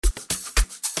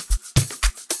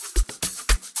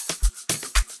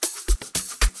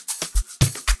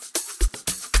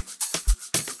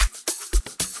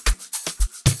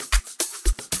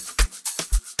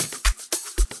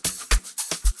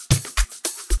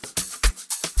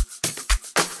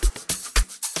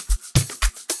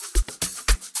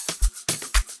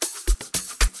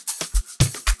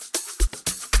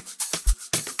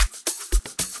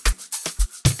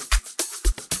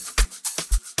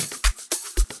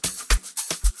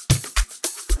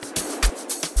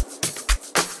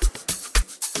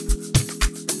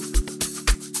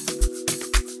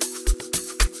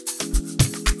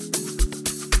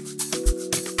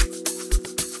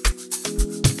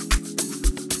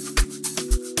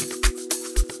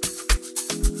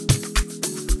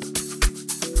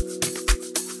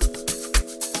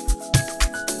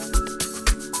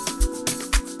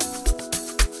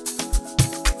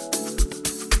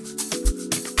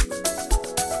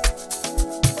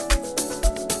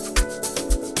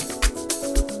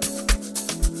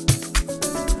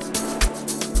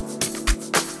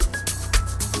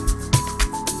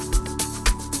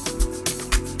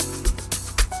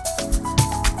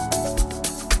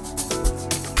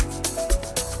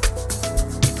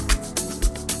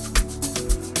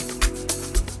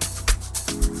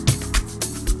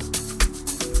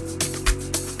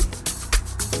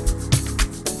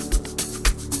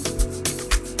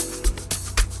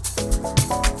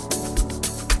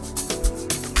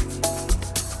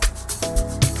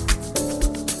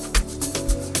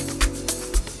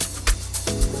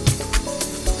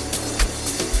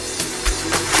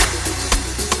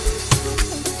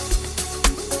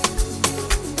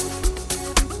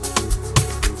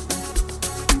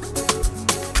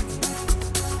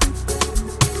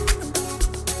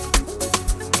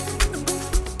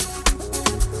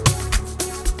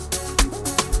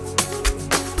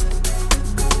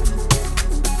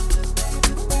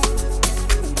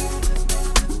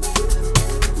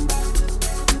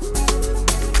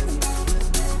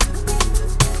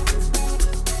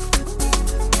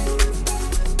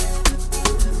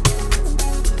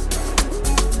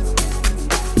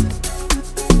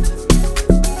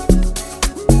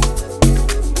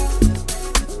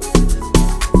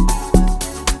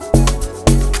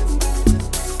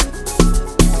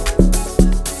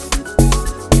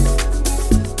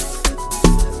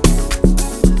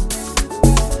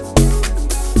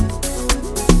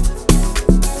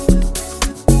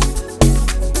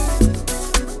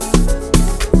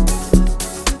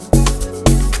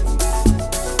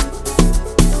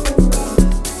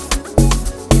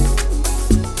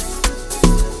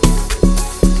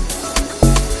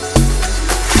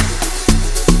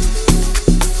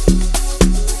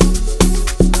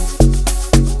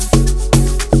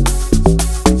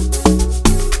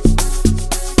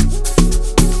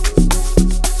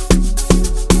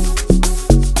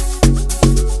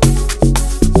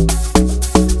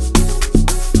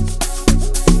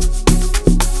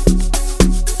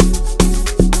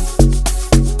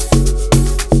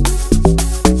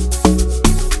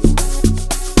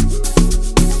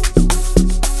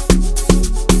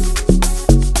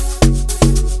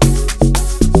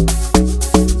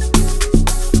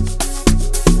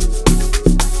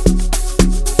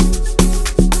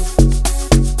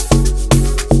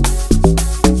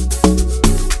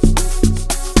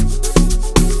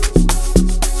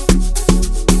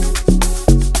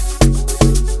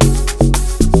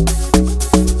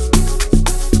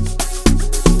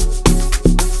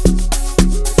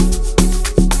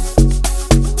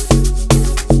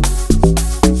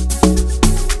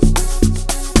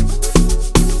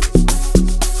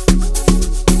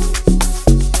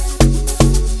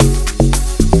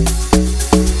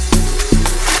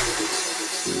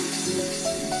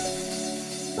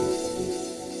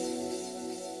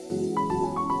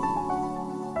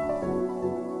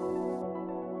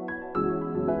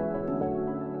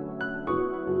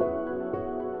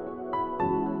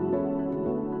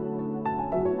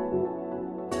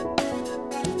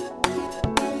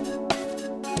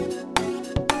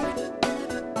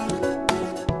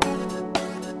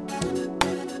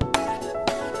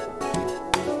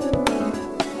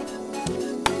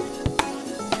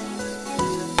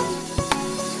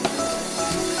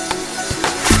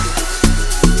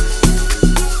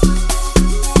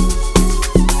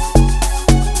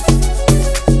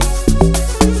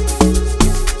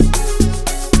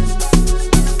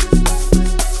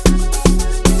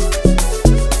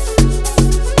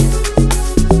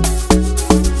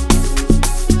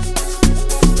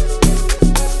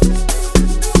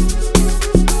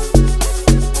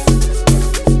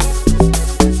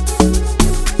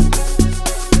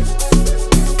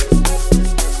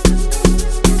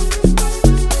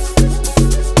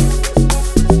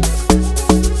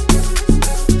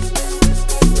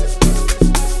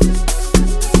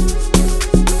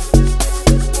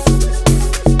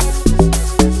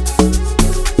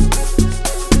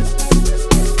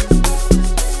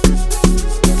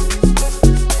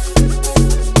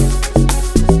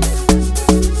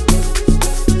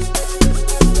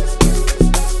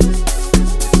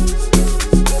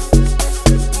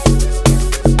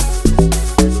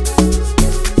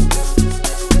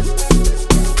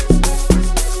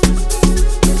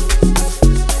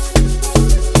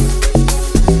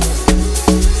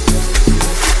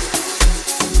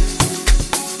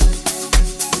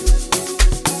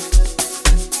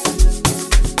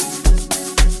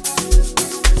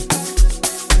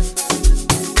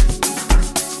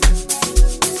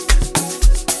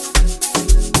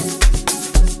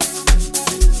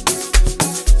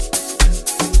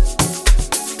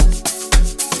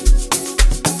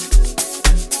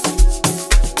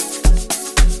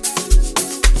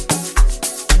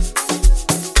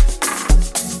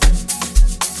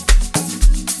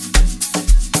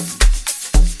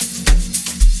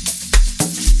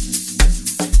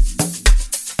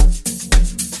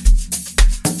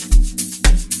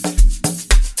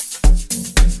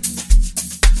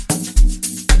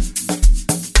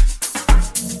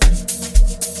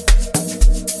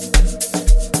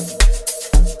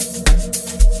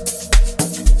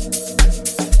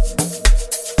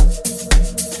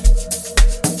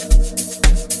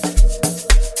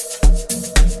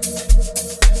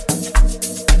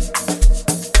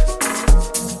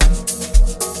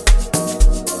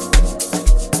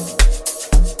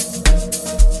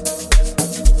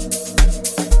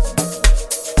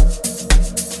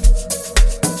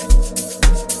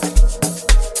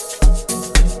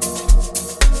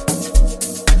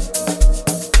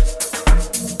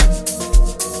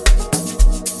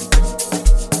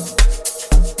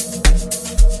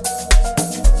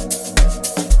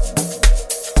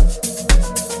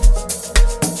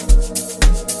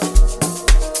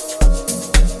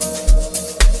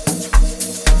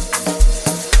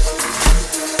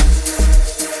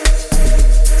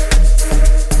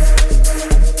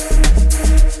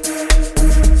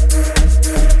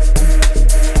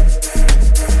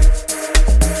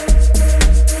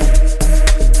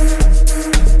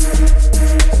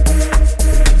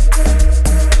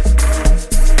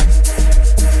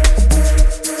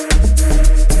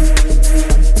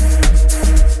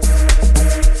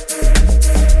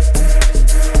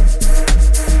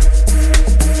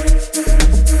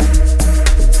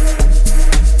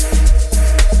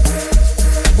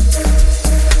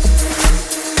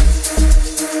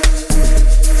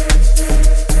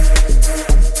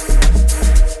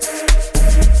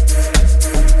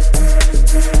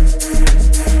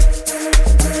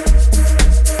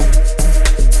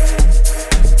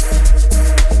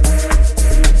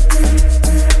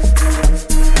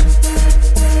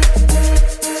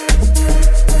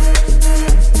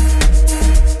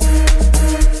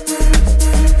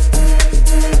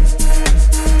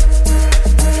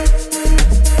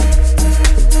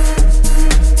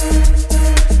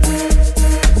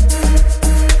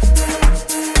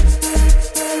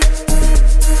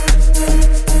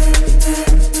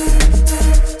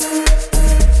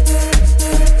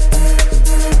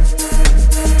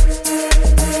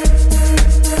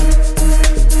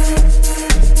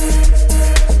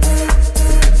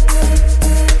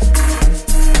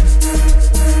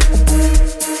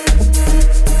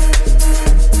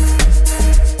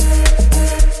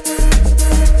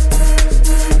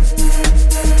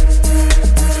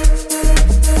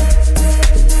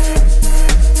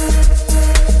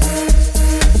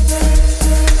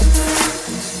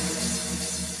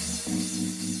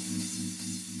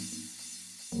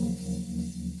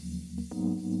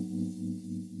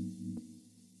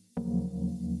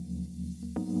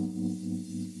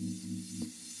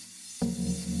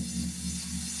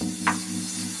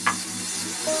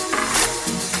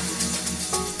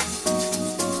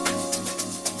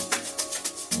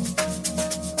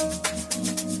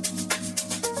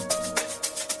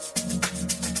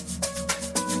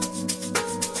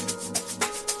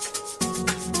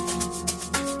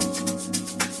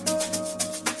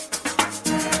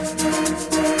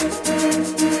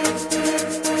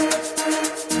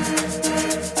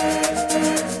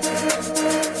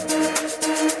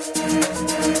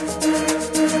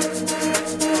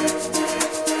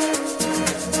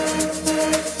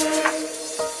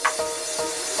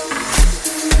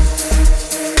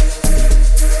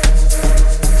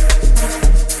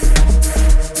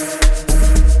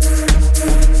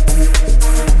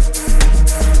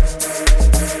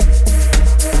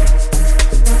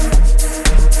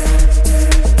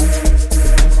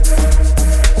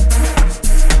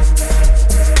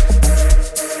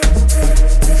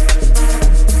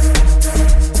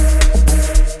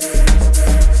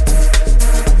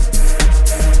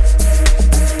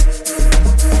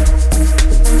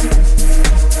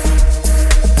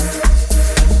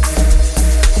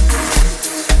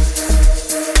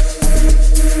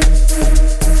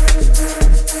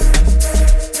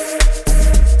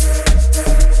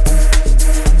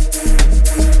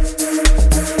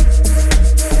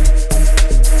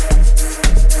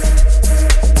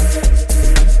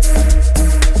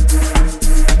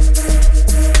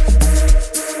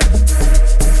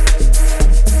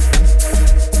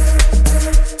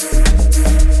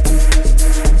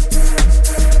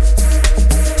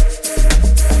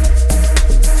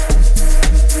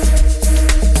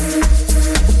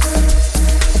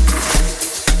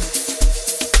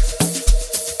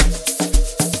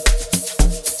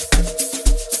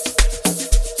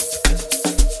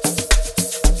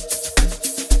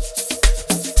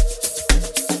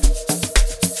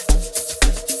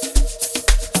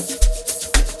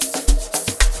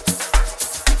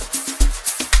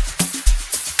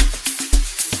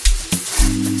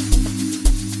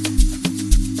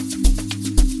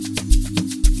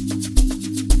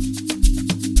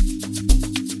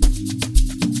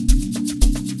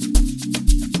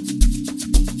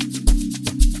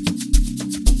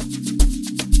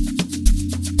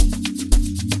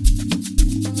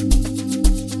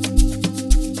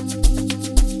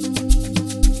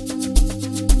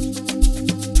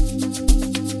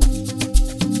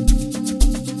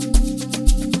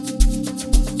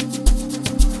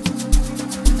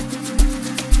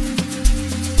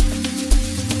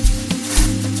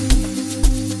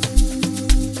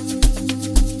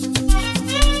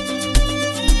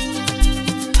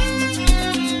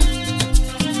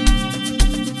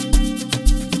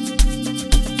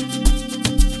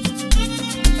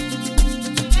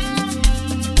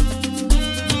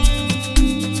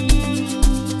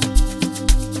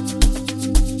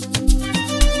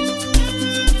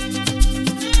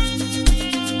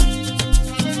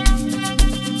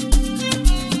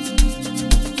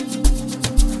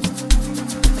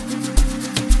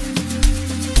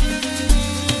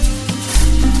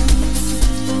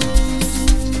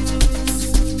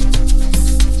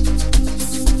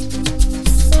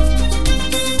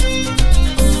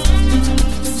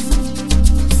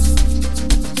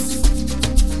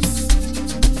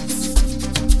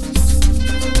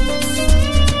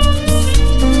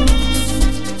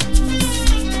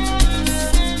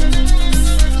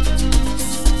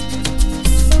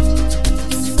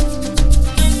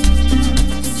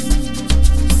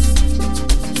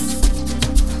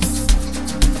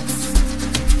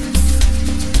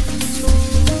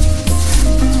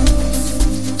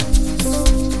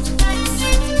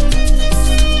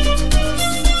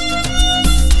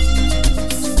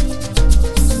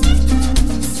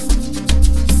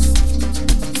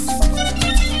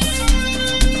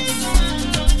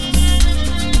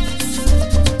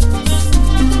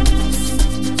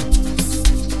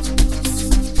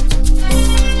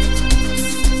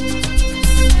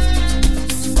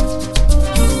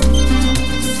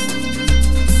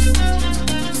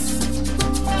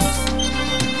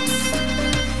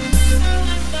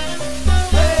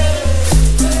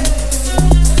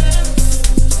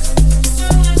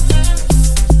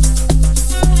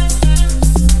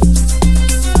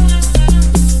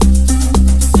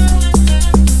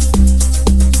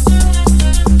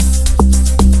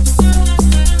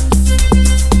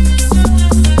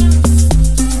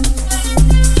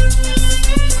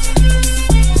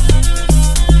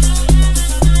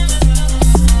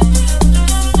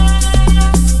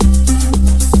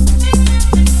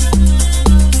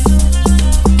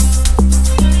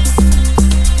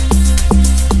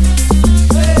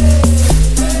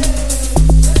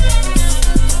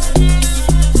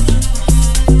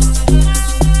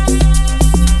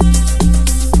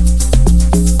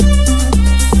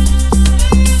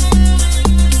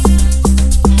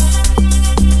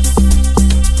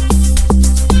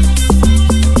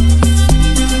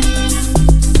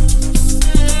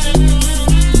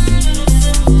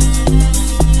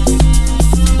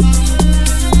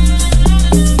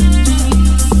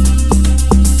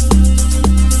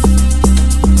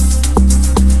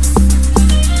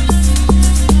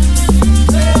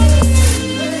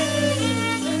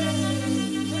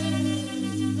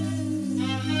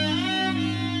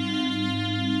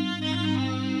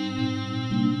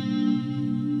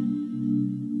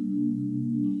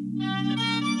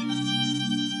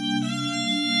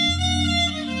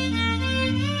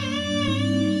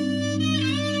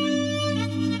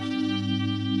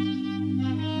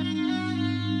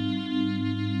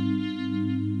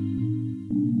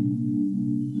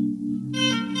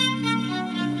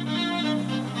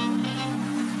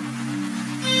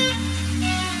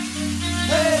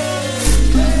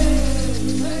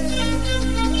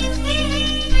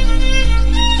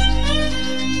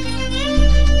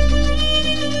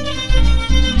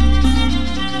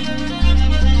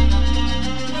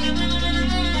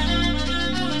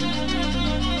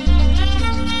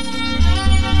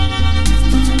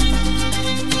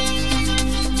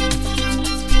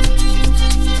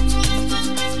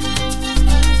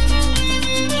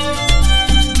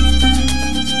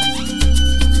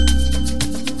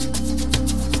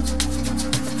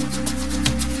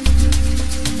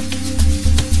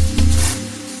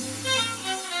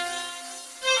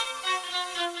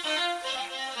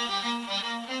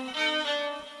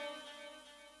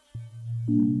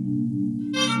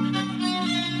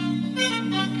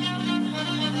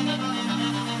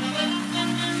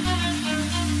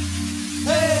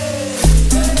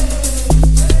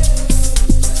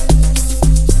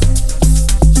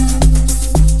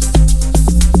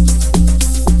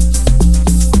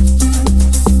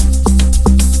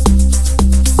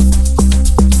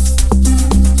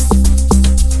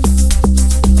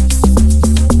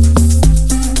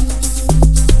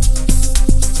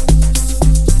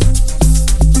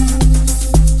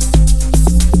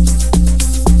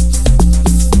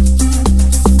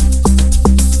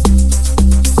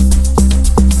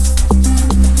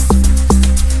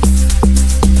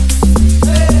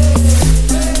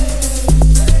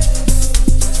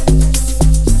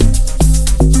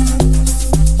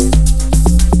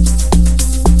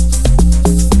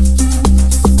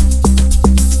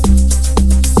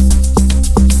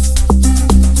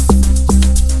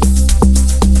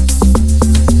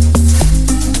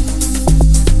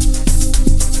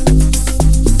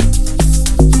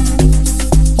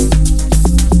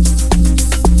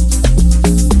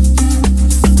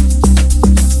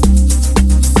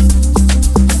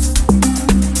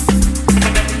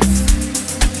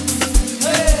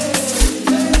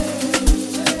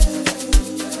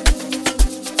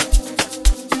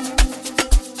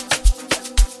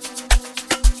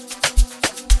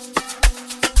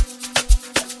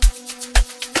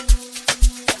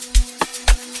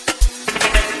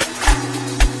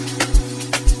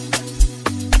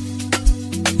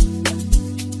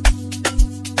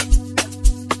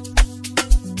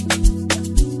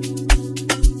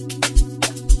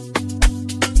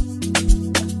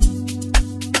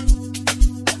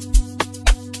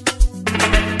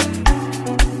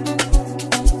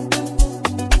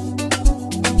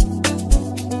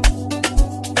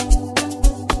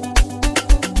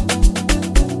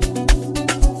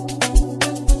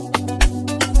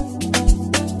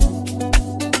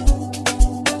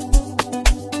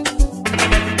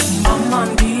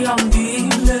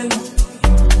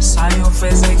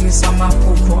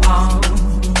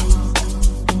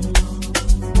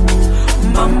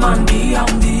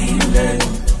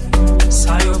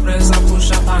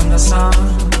panda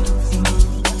sana.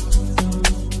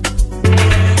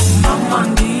 Mama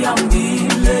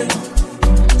ndiambile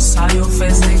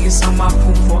sayofezekisa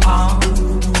amaphupho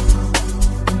ami.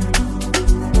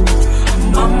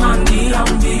 Mama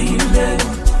ndiambile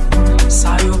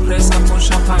sayopresa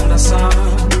pusha panda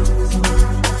sana.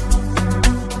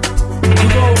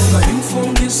 Ngibonga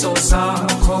imfundiso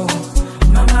zakho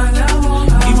mama,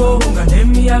 ngiyabonga. Ngibonga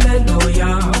nemiyalelo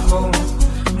yakho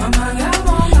mama,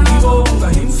 ngiyabonga. Ngibonga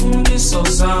imfundiso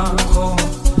zakho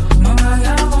mama,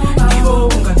 ngiyabonga.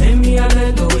 Ngibonga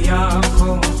nemiyalelo yakho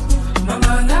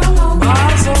mama, ngiyabonga.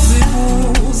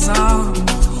 Bazozibuza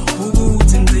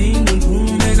ukuthi ngcini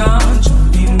ngume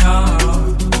kanjani na,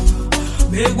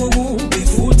 bekukuphi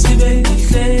futhi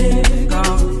bengihleka,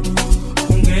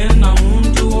 kungena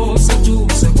umuntu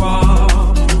oseduze kwami.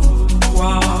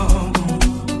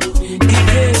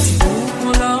 Ngibethi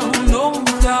ukula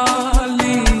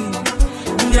nomdali,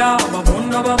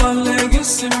 ngiyababona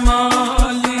babalekisa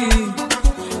imali,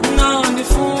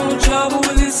 nandifuna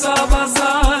ujabulisa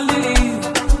abazali,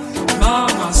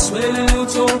 bangasweli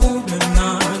lutho kube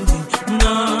mnandi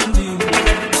mnandi.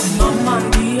 Mama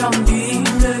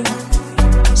ndiambile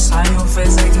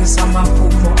sayofezekisa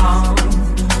amaphupho ami.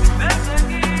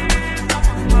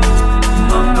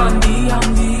 Mama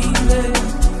ndiambile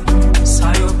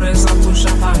sayopresa pusha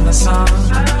panda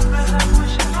sana.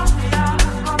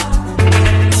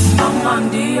 Mama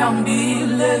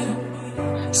ndiambile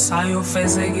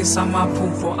sayofezekisa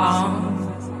amaphupho ami.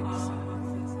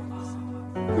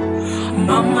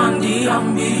 Mama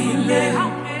ndiambile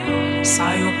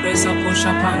sayopresa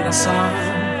pusha panda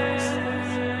sana.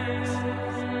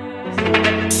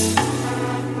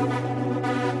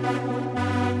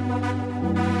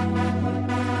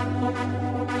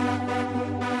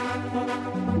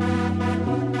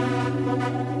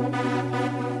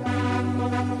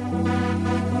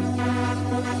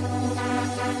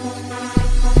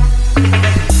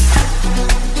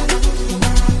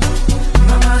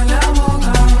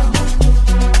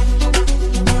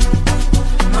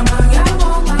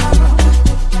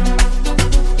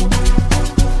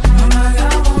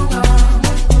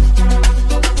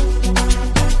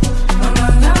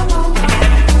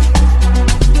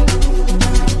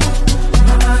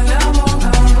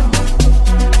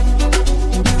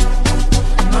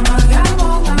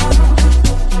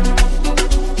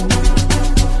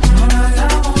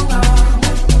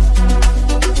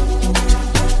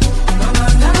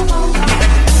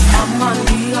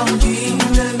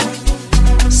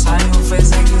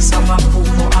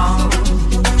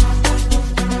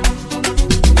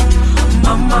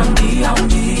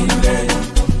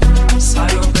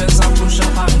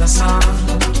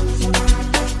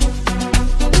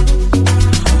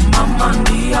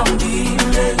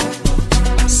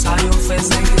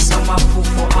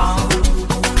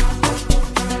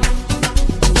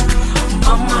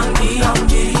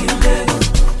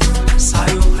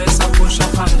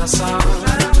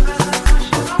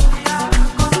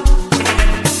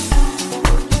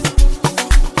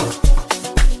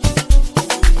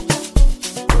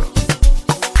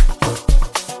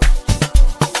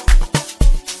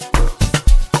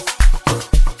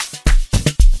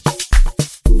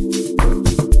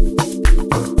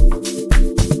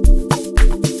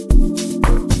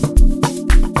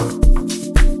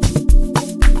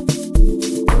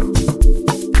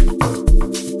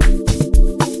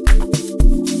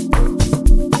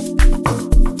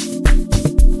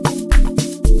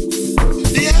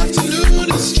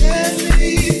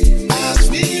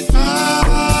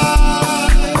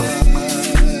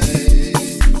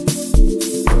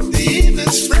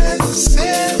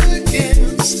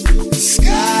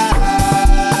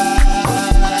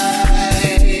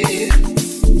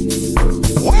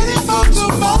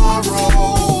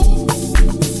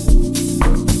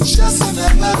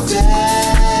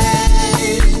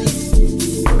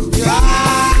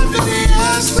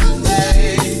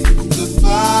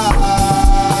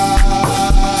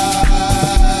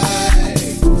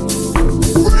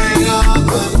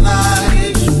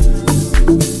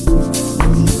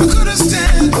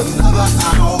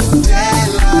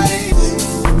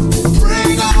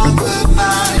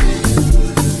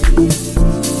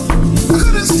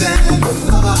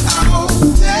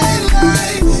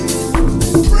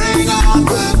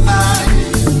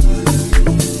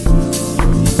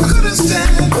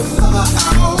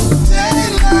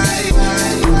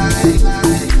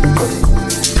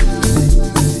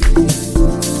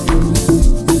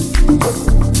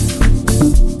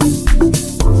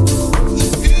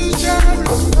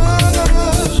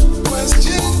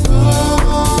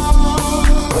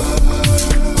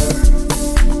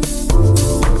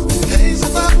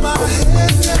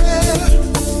 Head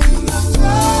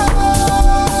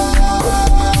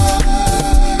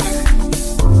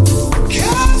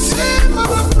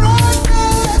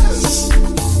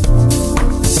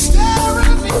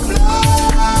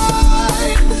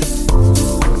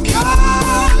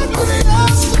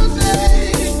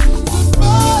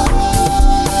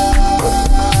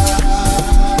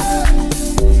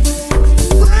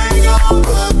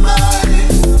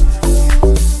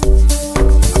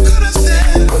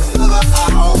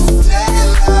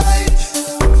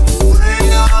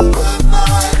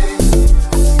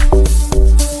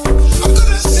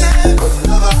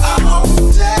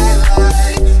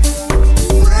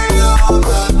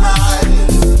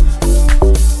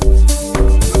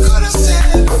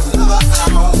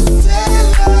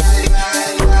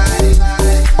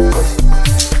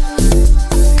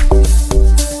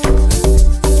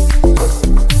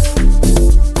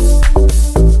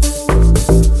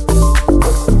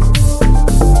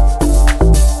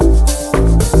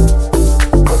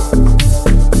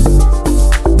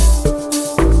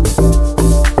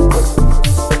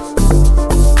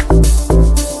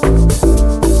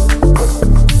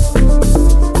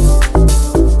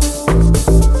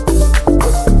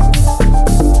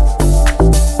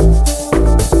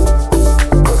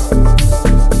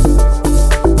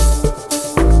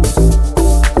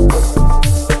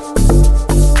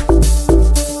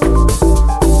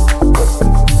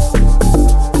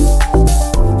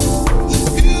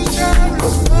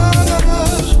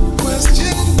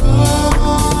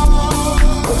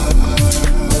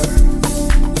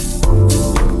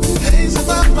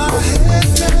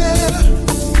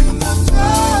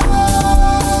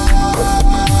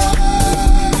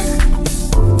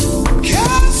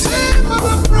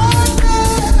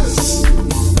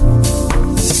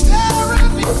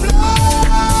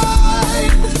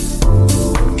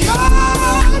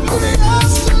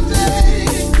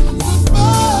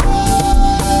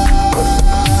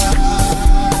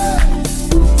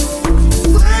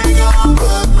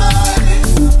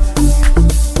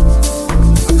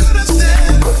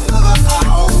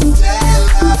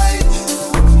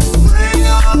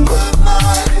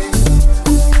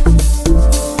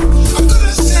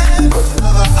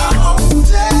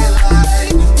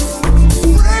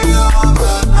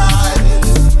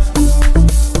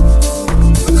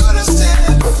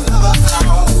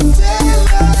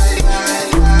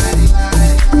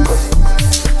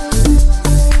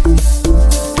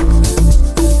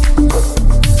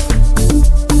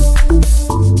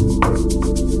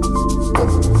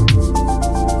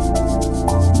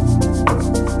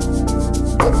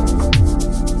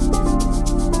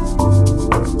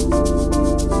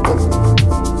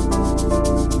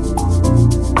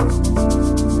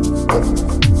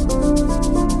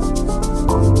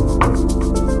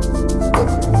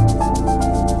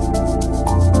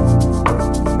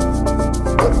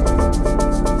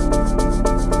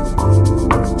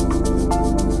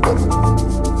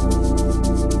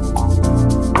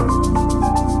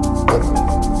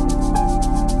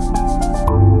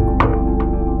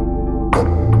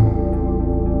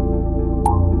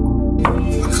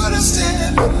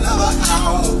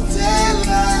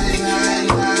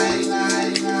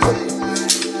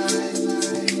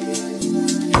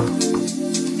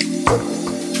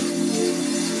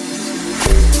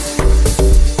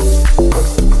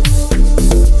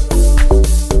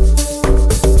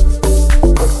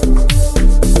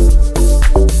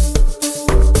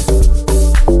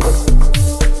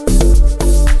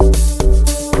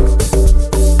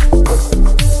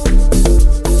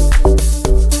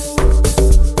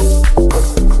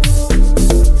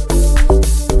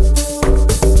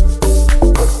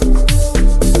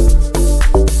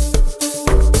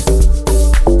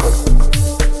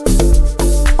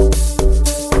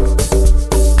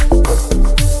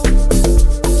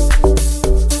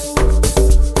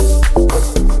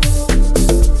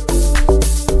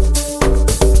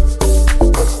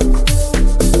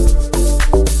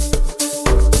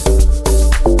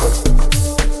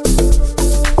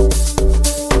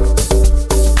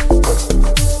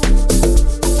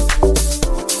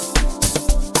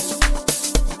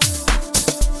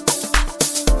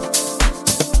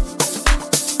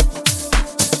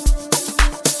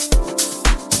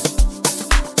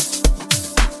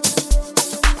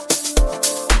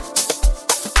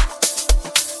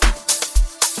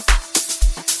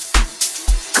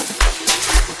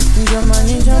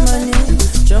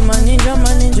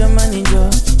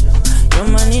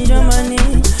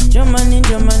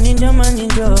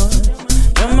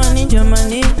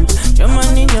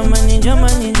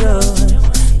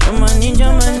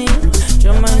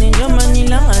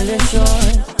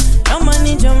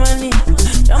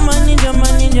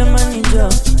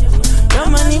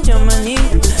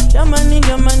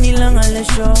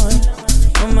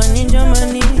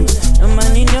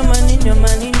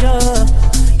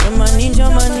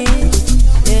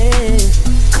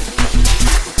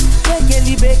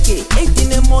libeke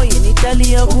 18 emoya in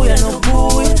Italia buya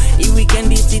nobuya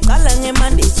I-weekend isiqala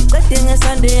ngeMonday siqede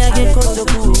ngeSunday akekho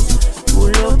sokuza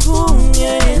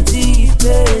ulokungenzi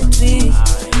petri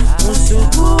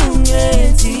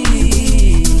usukungenzi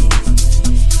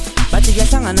bathi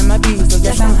kuyahlangana amabizo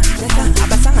kuyahlangana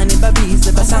abahlangane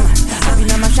babize basangana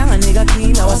abina amahlangane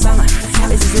kakhila wasangana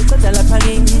esizoqeda lapha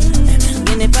kimi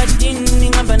ngene patini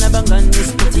ngihamba nabangani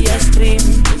siphethwe ice cream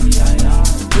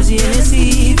Uzi NSC,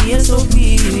 VSOP,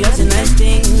 yazi nice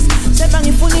things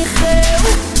sebangifuna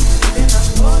ihewu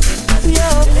yo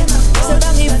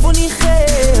sebangifuna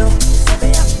ihewu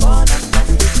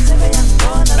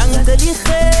bangicela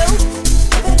ihewu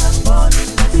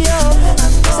yo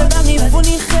sebangifuna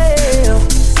ihewu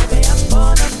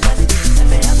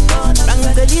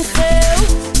bangicela ihewu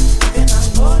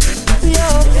yo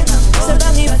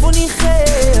sebangifuna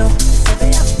ihewu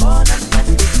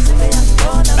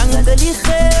bangicela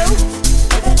ihewu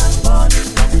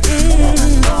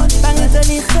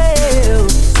bangicela ihewu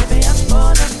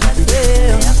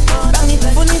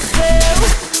bangifuna ihewu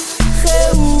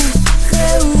hewu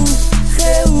hewu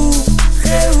hewu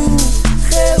hewu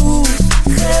hewu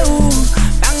hewu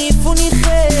bangifuna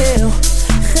ihewu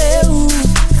hewu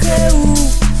hewu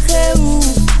hewu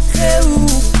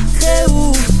hewu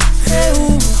hewu hewu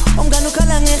umngane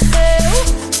ukhala ngehewu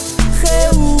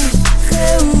hewu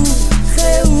hewu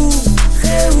hewu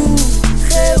hewu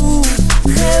hewu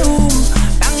hewu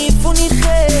bangifuna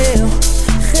ihewu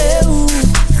hewu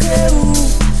hewu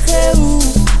hewu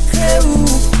hewu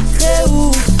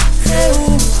hewu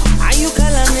hewu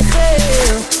ayukhala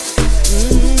ngehewu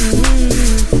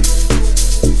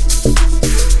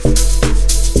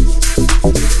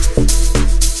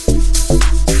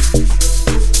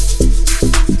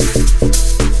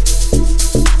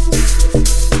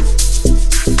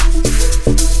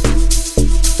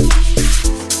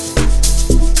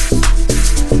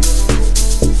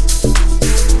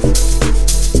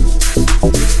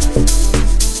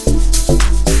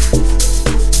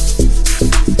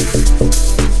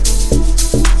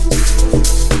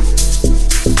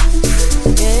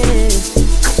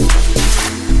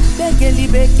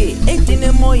libeke 18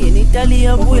 emoya in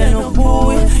Italia buya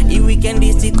nobuya I-weekend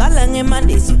isiqala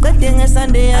ngeMonday siqede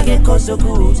ngeSunday akekho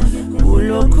sokuza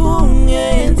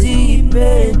ulokungenzi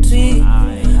petri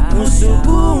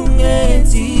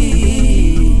usukungenzi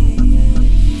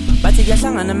bathi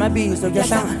kuyahlangana amabizo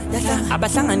kuyahlangana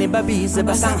abahlangane babize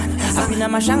basangana abina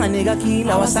amahlangane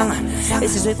kakhila wasangana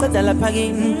esizoqeda lapha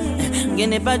kimi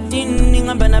ngene patini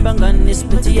ngihamba nabangani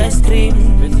siphethwe ice cream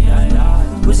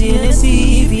Uzi NSC,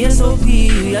 VSOP,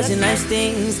 yazi nice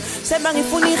things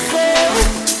sebangifuna ihewu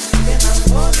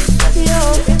yo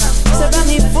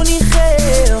sebangifuna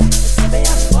ihewu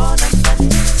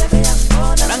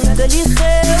bangicela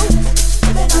ihewu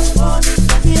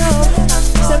yo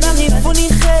sebangifuna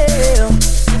ihewu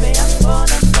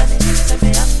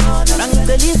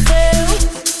bangicela ihewu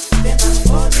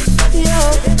yo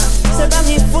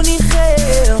sebangifuna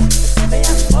ihewu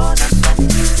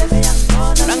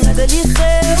bangicela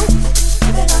ihewu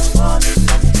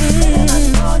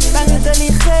bangicela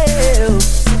ihewu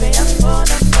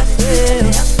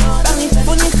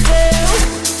bangifuna ihewu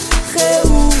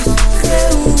hewu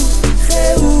hewu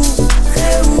hewu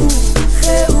hewu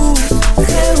hewu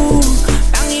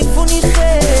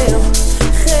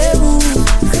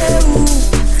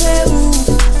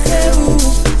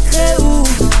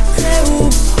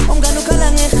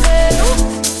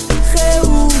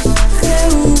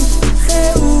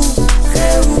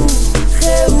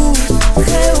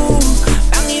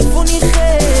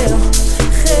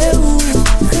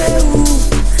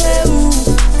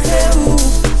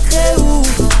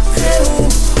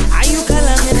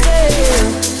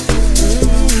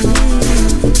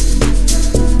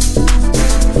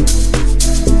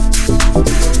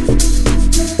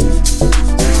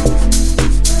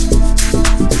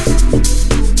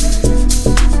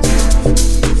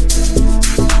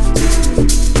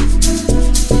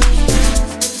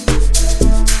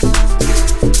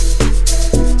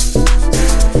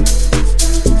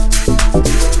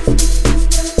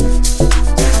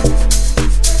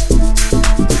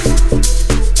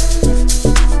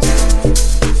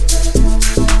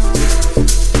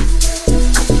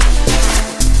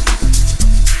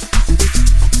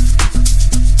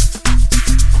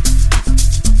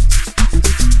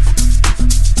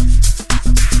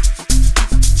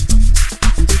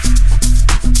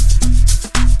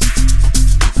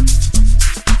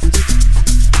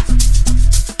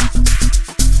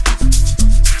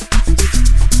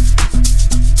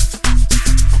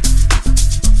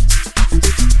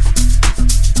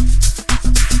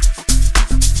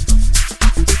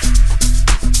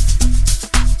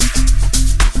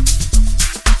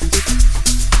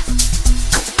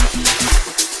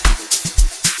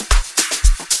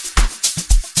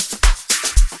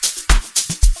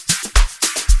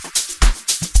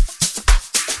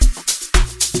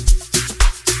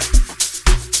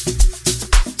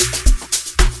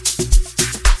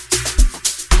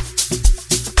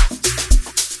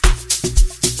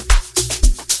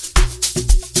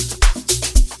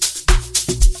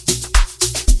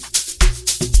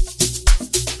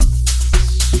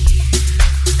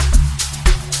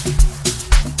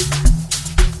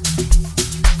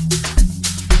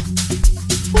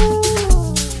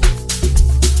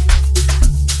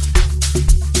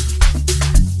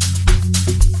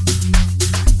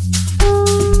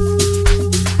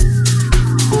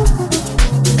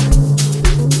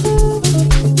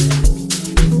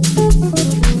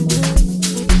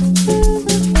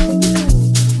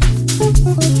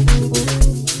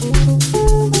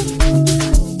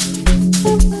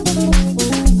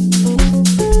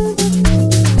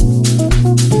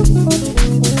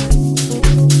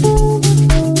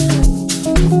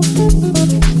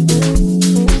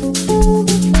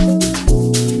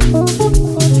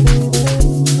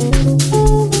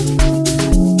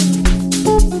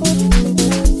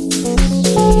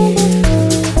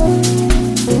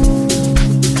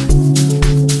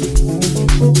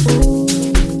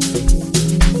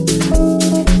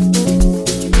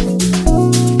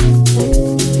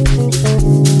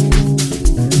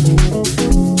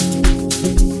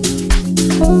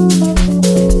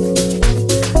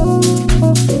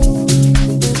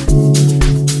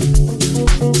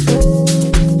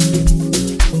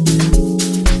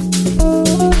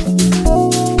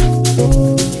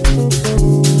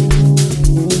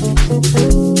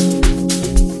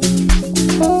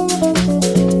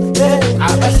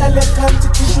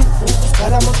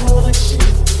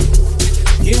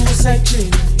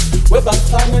ngimusayitshini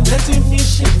webafana nethi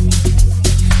imishini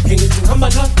ngithi ngihamba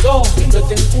nodo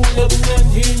indoda enkulu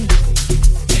ebumnandini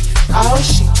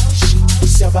awushi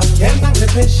siyabangena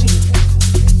ngepheshini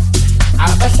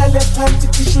abahlale phansi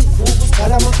tishu ibhuku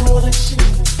sibhala ama-correction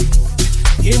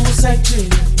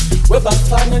ngimusayitshini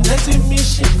webafana nethi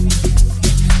imishini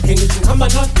ngithi ngihamba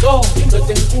nodo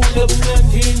indoda enkulu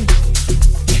ebumnandini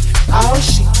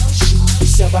awushi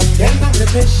siyabangena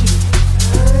ngepheshini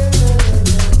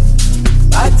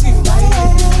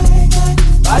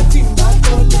bathi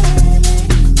batole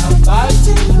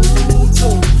abathi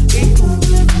lutho induku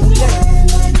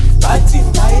ivulele bathi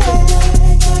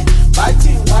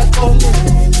batole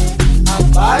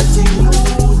abathi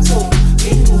lutho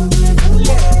induku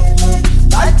ivulele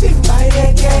bathi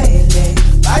bayekele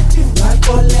bathi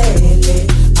baxolele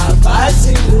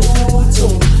abathi lutho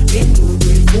induku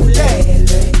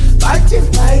ivulele bathi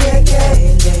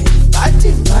bayekele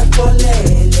bathi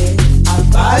baxolele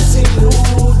abazi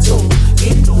lutho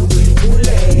induku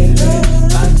ivulele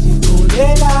bathi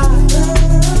tolela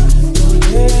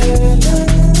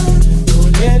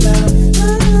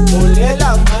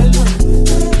malu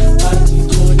bathi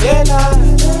tolela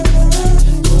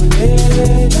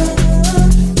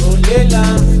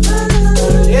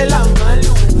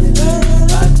malu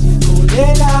bathi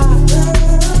tolela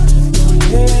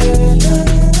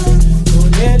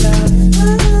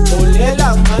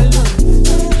malu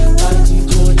bathi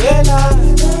tolela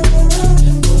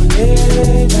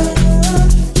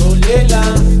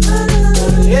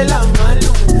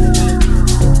malu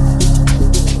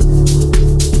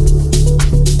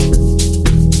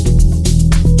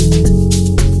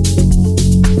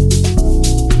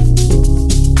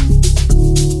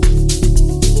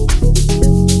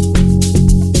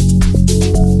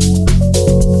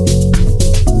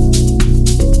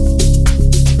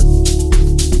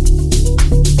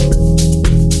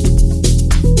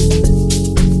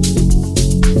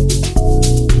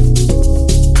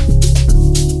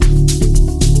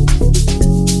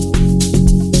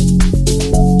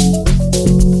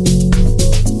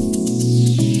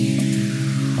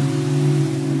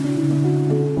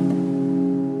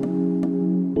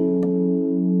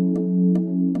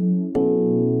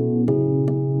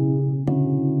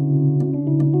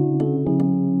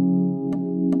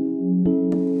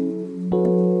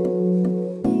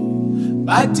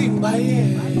bathi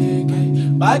bayeke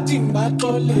bathi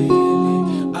baxolele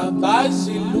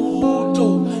abazi lutho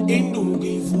induku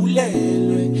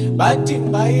ivulelwe bathi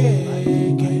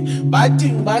bayeke bathi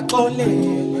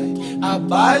baxolele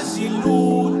abazi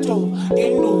lutho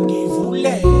induku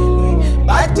ivulelwe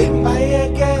bathi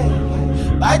bayeke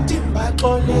bathi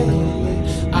baxolele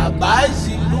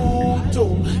abazi lutho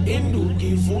induku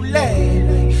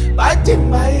ivulelwe bathi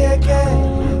bayeke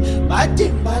bathi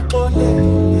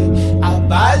baxolele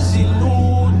abazi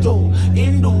lutho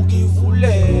induku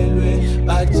ivulelwe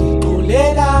bathi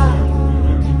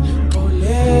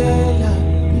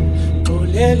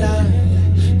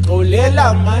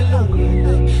xolela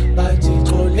malungu bathi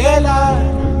xolela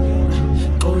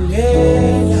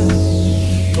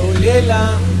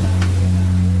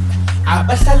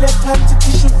abahlale phansi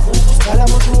tishu ibhuku sibhala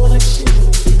ama-correction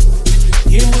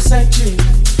ngimusayitshini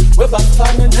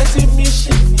webafana nethi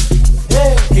imishini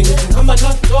ngithi ngihamba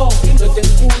nodo indoda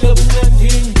enkulu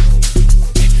ebumnandini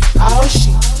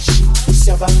awushi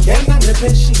siyabangena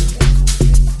ngepheshini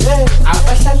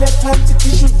abahlale phansi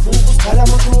tishu ibhuku sibhala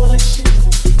ama-correction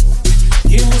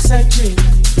ngimusayitshini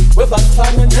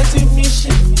webafana nethi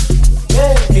imishini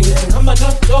ngithi ngihamba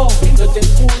nodo indoda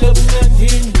enkulu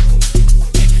ebumnandini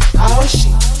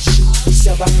awushi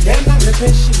siyabangena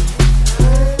ngepheshini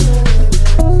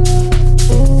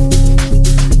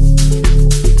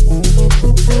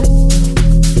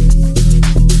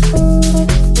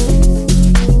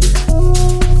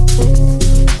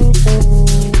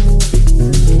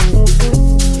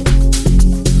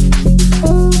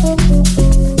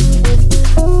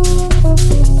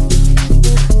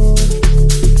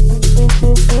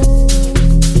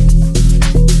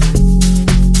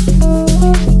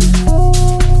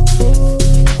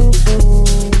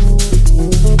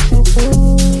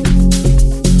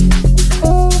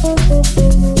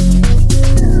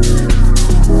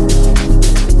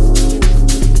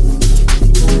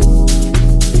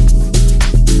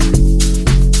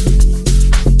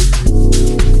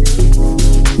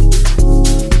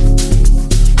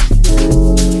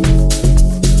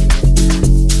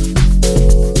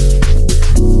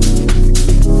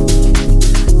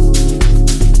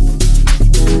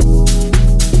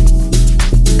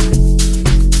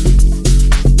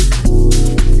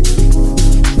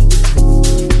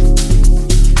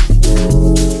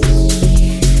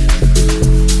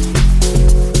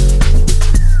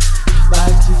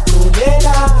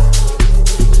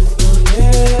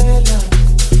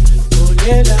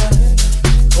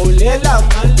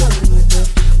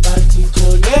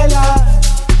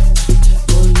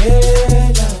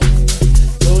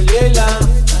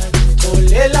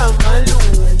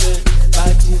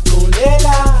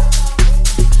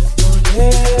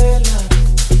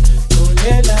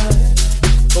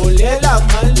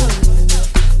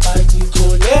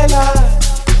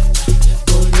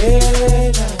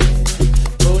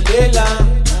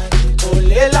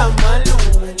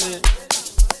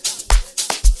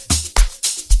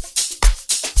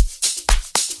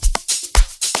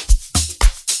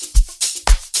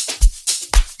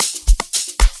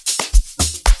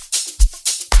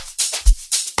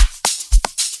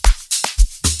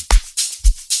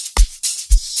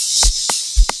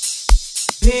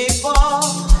People,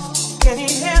 can you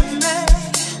hear me?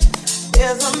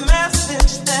 There's a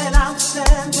message that I'm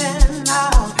sending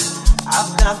out.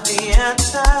 I've got the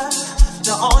answer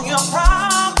to all your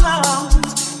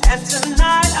problems, and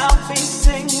tonight I'll be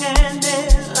singing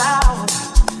it loud.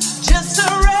 Just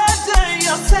surrender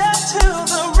yourself to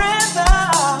the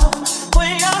rhythm. Put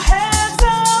your hands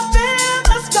up in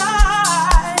the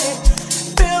sky.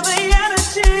 Feel the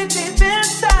energy deep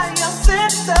inside your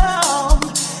system.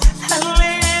 And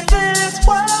leave this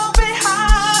world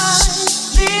behind.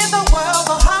 Leave the world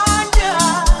behind you.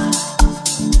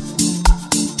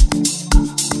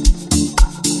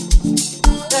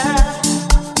 Yeah.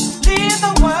 Leave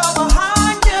the world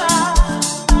behind you.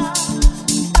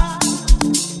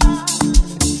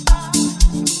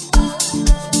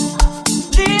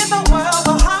 Leave the world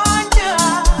behind you.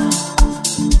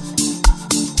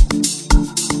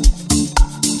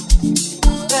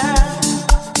 Yeah.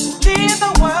 Leave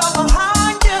the world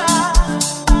behind you.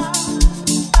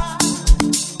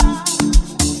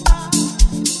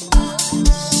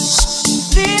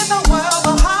 Leave the world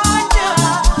behind you.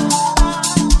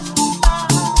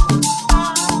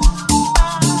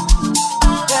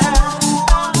 Yeah.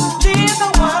 Leave the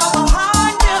world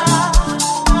behind you.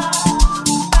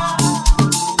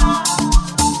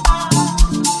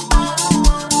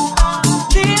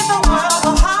 Leave the world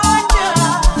behind you.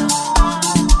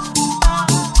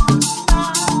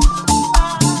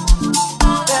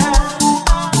 Yeah.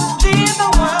 Leave the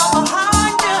world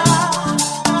behind you.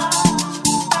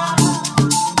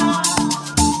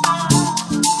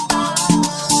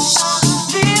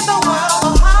 Leave the world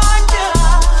behind you.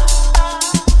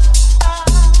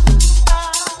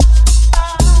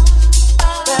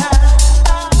 Yeah.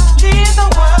 Leave the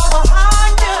world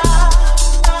behind you.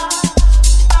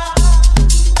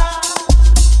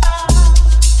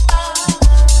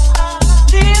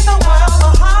 Leave the world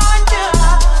behind you.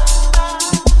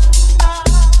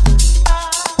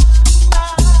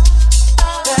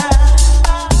 Yeah.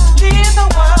 Leave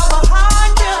the world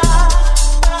behind you.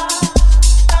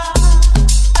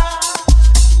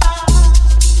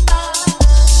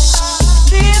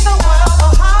 Leave the world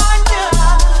behind you.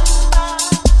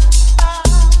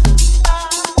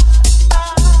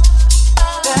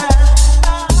 Yeah.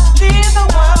 Leave the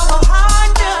world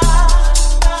behind you.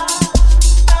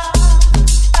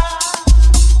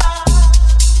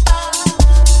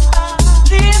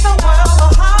 Leave the world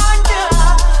behind you.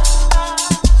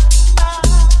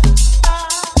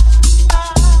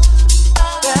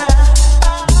 Yeah.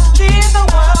 Leave the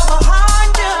world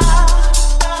behind you.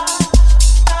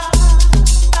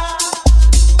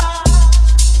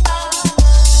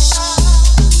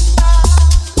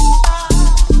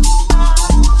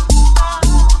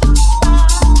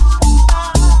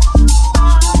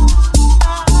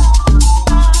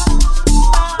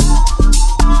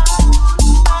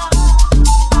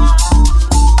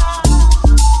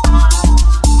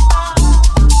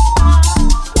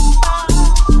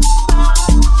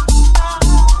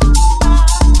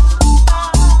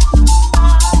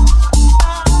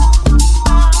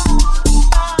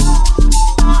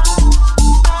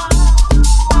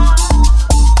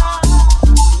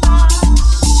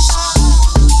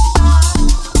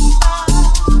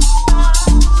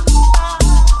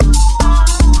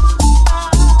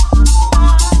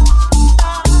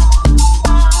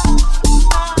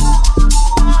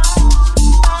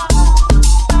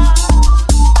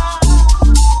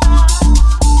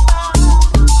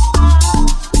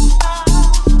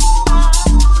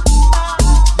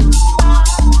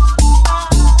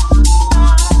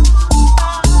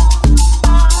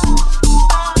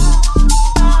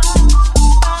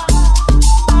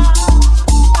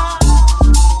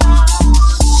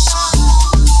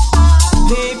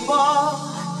 People,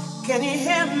 can you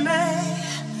hear me?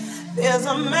 There's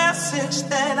a message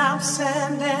that I'm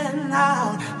sending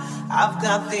out. I've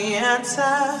got the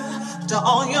answer to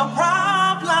all your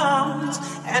problems,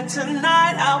 and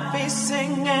tonight I'll be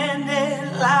singing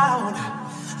it loud.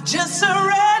 Just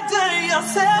surrender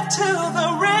yourself to the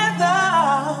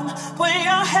rhythm. Put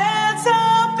your hands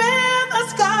up in the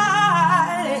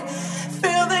sky.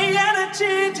 Feel the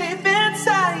energy deep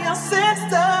inside your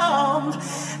system.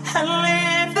 And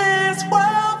leave this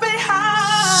world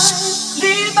behind.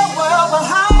 Leave the world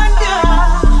behind you.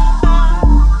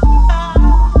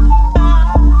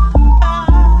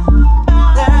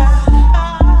 Yeah.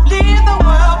 Leave the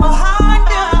world behind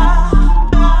you.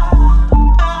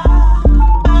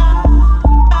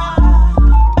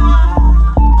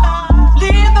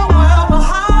 Leave the world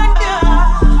behind you.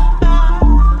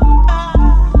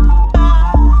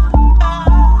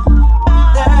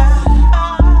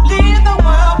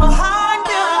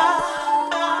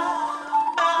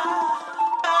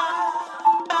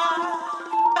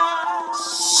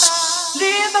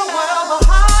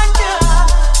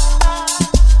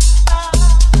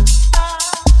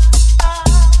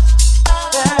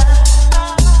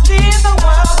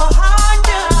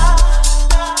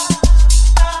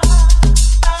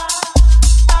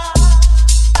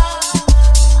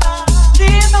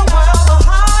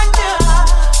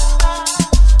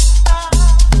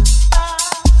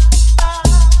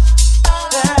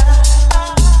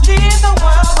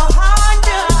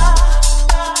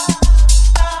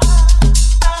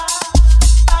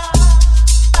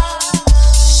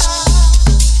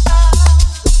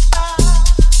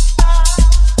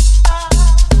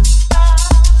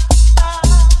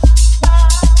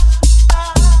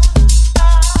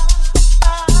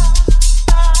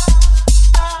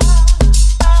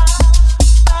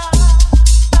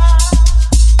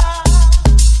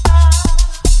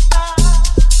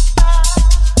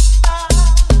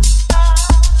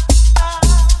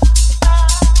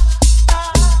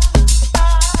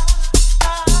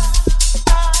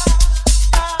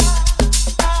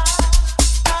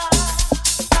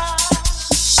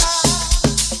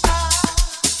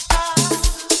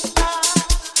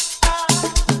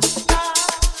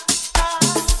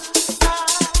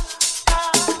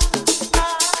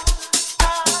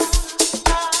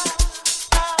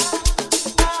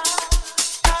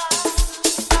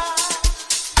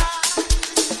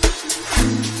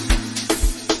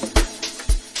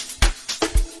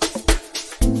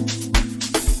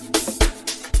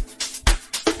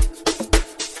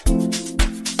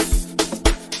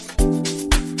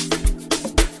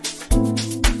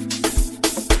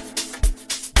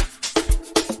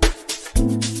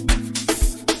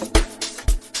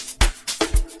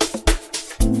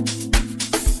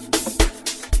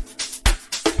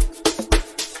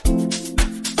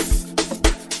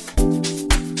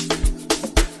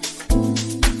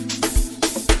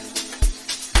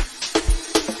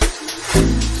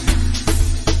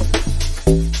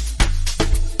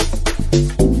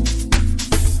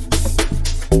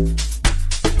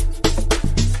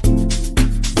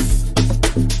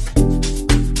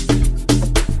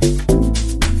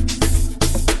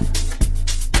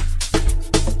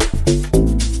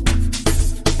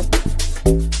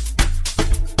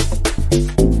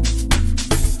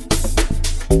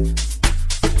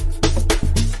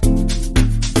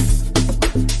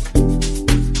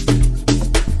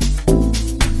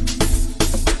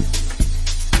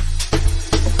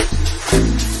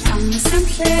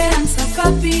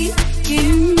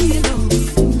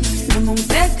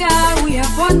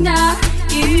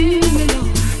 Imelo,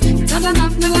 tada na